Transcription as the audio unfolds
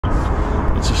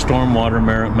It's a stormwater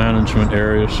management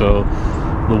area, so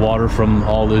the water from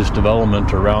all this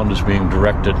development around is being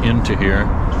directed into here,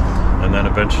 and then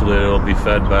eventually it'll be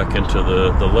fed back into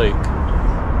the lake.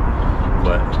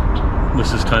 But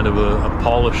this is kind of a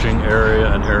polishing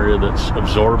area, an area that's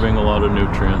absorbing a lot of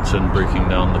nutrients and breaking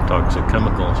down the toxic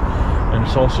chemicals. And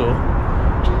it's also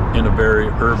in a very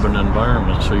urban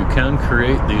environment, so you can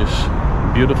create these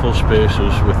beautiful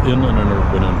spaces within an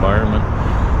urban environment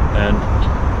and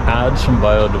add some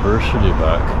biodiversity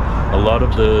back. A lot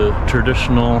of the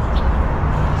traditional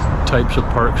types of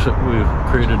parks that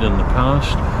we've created in the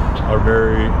past are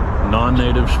very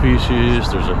non-native species.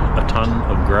 There's a ton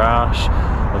of grass,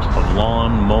 of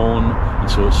lawn mown, and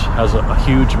so it has a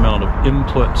huge amount of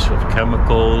inputs of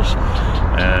chemicals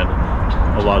and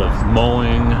a lot of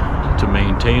mowing to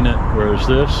maintain it, whereas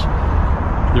there's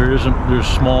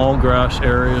small grass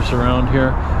areas around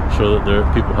here so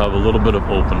that people have a little bit of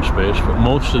open space, but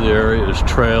most of the area is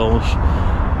trails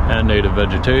and native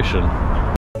vegetation.